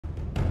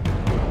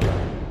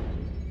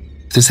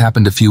This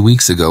happened a few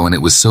weeks ago and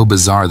it was so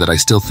bizarre that I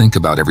still think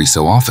about every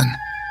so often.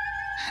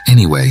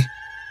 Anyway,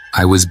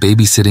 I was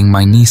babysitting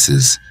my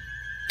nieces,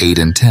 8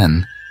 and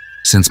 10,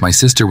 since my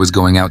sister was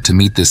going out to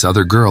meet this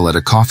other girl at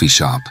a coffee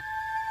shop.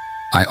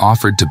 I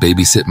offered to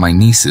babysit my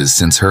nieces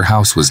since her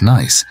house was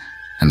nice,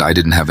 and I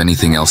didn't have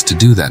anything else to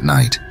do that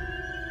night.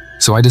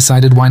 So I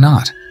decided why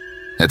not.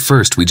 At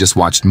first, we just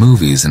watched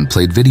movies and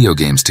played video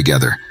games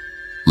together.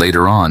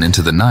 Later on,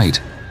 into the night,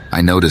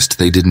 I noticed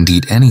they didn't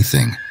eat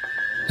anything,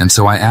 and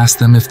so I asked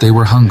them if they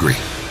were hungry.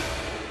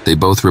 They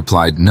both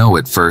replied no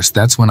at first.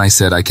 That's when I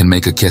said I can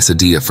make a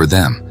quesadilla for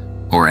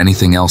them, or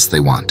anything else they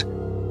want.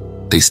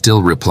 They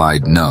still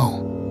replied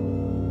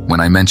no. When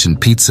I mentioned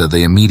pizza,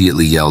 they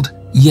immediately yelled,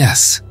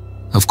 yes,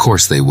 of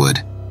course they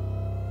would.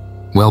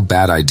 Well,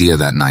 bad idea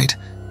that night.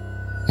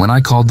 When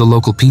I called the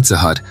local Pizza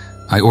Hut,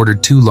 I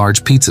ordered 2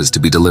 large pizzas to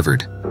be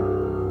delivered.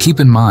 Keep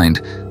in mind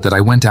that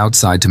I went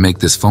outside to make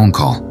this phone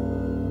call.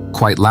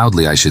 Quite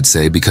loudly, I should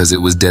say, because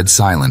it was dead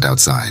silent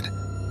outside.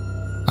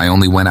 I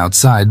only went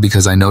outside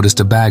because I noticed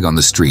a bag on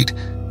the street,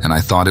 and I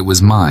thought it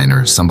was mine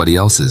or somebody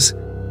else's.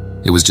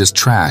 It was just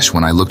trash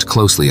when I looked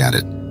closely at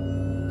it.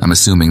 I'm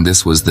assuming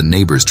this was the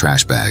neighbor's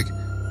trash bag.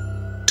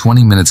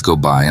 20 minutes go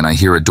by and I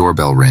hear a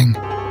doorbell ring.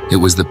 It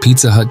was the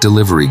Pizza Hut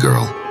delivery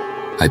girl.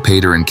 I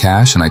paid her in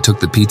cash and I took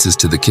the pizzas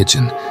to the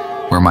kitchen,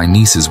 where my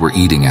nieces were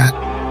eating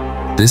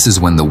at. This is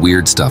when the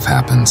weird stuff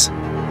happens.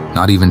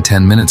 Not even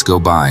 10 minutes go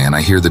by and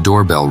I hear the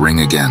doorbell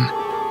ring again.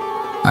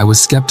 I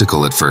was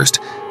skeptical at first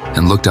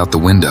and looked out the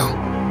window.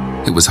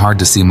 It was hard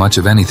to see much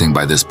of anything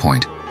by this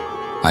point.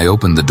 I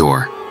opened the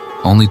door,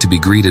 only to be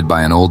greeted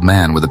by an old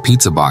man with a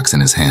pizza box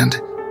in his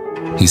hand.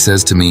 He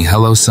says to me,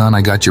 "Hello son,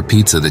 I got your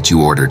pizza that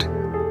you ordered."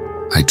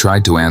 I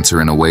tried to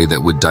answer in a way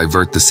that would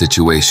divert the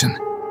situation.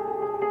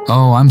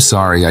 "Oh, I'm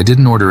sorry, I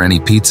didn't order any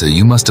pizza,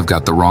 you must have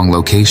got the wrong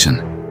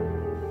location."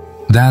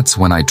 That's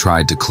when I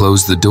tried to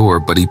close the door,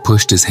 but he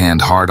pushed his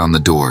hand hard on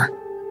the door.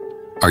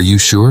 "Are you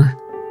sure?"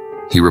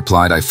 He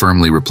replied. I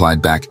firmly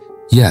replied back,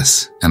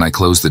 "Yes," and I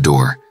closed the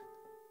door.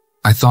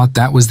 I thought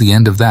that was the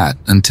end of that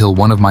until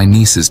one of my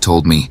nieces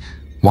told me,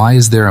 "Why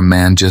is there a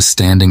man just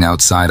standing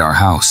outside our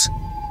house?"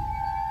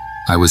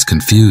 I was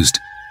confused,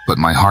 but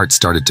my heart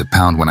started to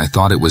pound when I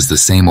thought it was the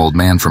same old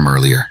man from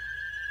earlier.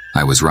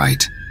 I was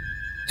right.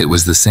 It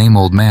was the same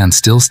old man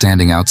still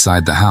standing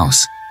outside the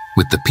house,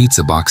 with the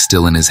pizza box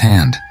still in his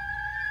hand.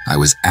 I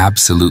was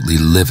absolutely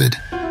livid.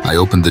 I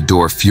opened the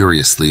door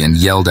furiously and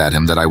yelled at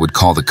him that I would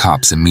call the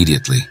cops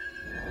immediately.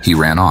 He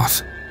ran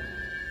off.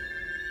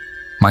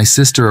 My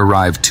sister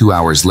arrived 2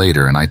 hours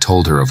later and I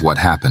told her of what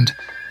happened.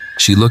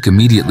 She looked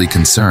immediately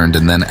concerned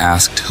and then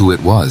asked who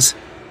it was.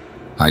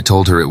 I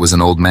told her it was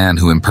an old man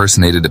who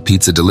impersonated a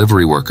pizza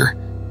delivery worker.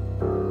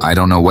 I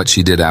don't know what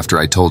she did after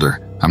I told her.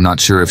 I'm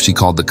not sure if she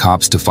called the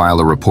cops to file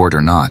a report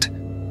or not.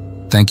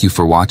 Thank you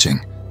for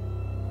watching.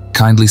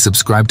 Kindly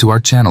subscribe to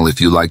our channel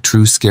if you like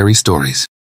true scary stories.